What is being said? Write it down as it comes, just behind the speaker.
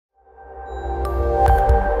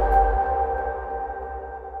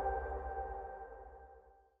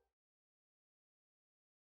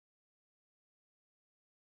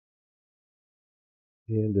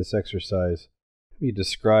In this exercise, we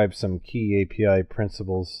describe some key API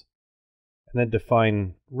principles and then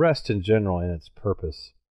define REST in general and its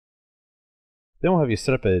purpose. Then we'll have you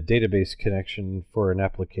set up a database connection for an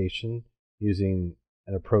application using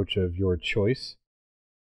an approach of your choice.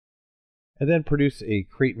 And then produce a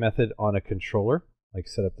create method on a controller, like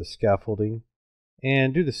set up the scaffolding,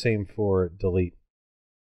 and do the same for delete.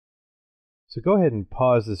 So go ahead and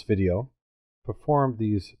pause this video, perform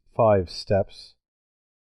these 5 steps,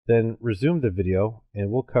 then resume the video, and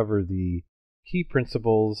we'll cover the key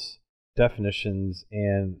principles, definitions,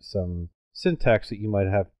 and some syntax that you might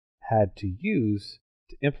have had to use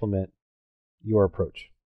to implement your approach.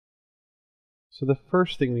 So the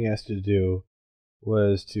first thing we asked you to do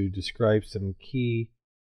was to describe some key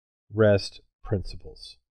REST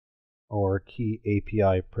principles or key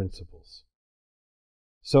API principles.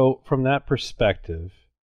 So from that perspective,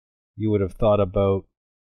 you would have thought about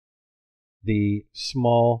the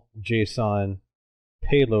small JSON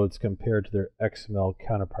payloads compared to their XML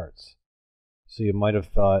counterparts. So you might have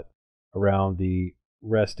thought around the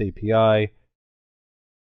REST API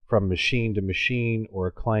from machine to machine or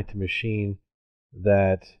client to machine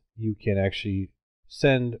that you can actually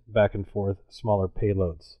send back and forth smaller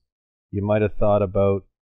payloads. You might have thought about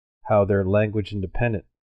how they're language independent,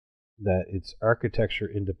 that it's architecture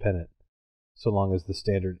independent, so long as the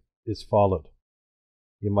standard is followed.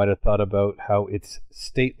 You might have thought about how it's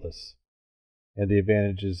stateless and the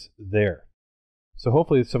advantages there. So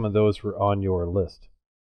hopefully some of those were on your list.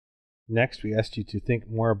 Next, we asked you to think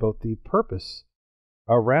more about the purpose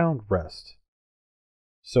around REST.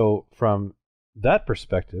 So from that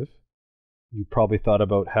perspective, you probably thought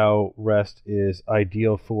about how REST is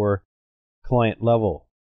ideal for client-level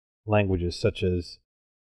languages such as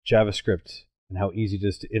JavaScript and how easy it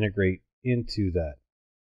is to integrate into that.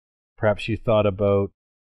 Perhaps you thought about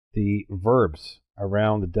the verbs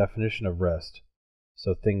around the definition of REST.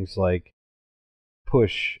 So things like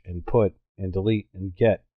push and put and delete and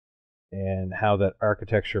get, and how that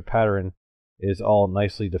architecture pattern is all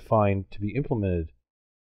nicely defined to be implemented.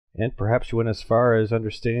 And perhaps you went as far as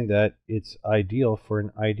understanding that it's ideal for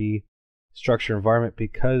an ID structure environment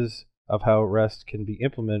because of how REST can be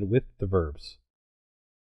implemented with the verbs.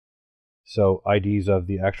 So IDs of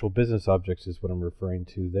the actual business objects is what I'm referring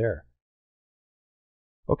to there.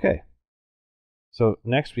 Okay, so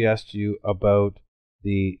next we asked you about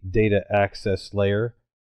the data access layer,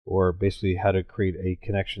 or basically how to create a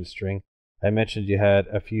connection string. I mentioned you had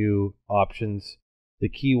a few options. The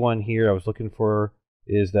key one here I was looking for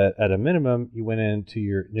is that at a minimum you went into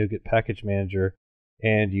your NuGet package manager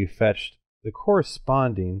and you fetched the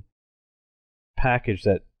corresponding package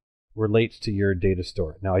that relates to your data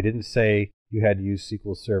store. Now I didn't say you had to use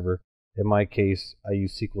SQL Server. In my case, I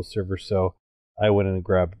use SQL Server, so I went in and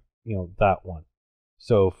grabbed that one.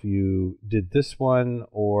 So if you did this one,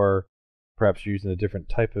 or perhaps you're using a different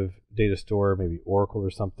type of data store, maybe Oracle or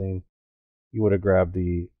something, you would have grabbed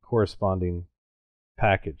the corresponding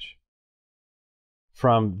package.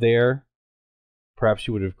 From there, perhaps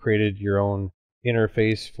you would have created your own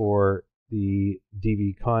interface for the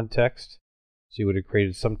DB context. So you would have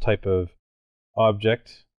created some type of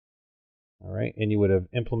object, all right, and you would have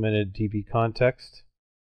implemented DB context.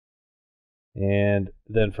 And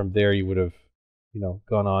then from there, you would have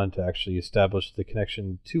gone on to actually establish the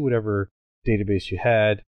connection to whatever database you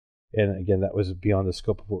had. And again, that was beyond the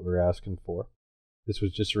scope of what we were asking for. This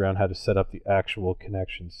was just around how to set up the actual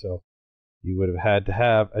connection. So you would have had to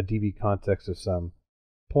have a DB context of some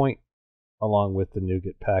point along with the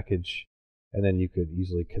NuGet package, and then you could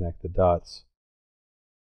easily connect the dots.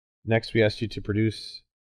 Next, we asked you to produce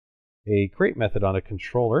a create method on a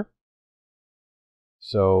controller.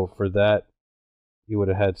 So for that, you would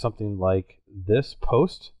have had something like this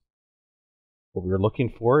post. What we were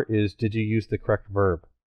looking for is, did you use the correct verb?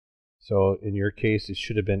 So in your case, it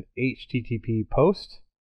should have been HTTP post.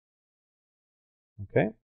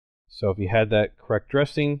 Okay. So if you had that correct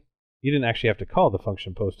dressing, you didn't actually have to call the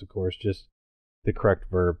function post, of course, just the correct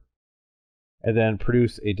verb. And then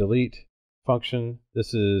produce a delete function.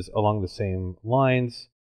 This is along the same lines.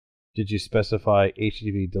 Did you specify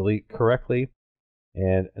HTTP delete correctly?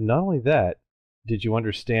 And not only that, did you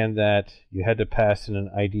understand that you had to pass in an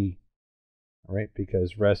ID? All right,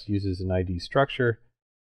 because REST uses an ID structure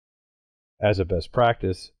as a best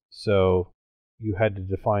practice, so you had to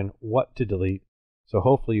define what to delete. So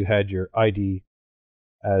hopefully you had your ID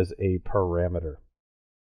as a parameter.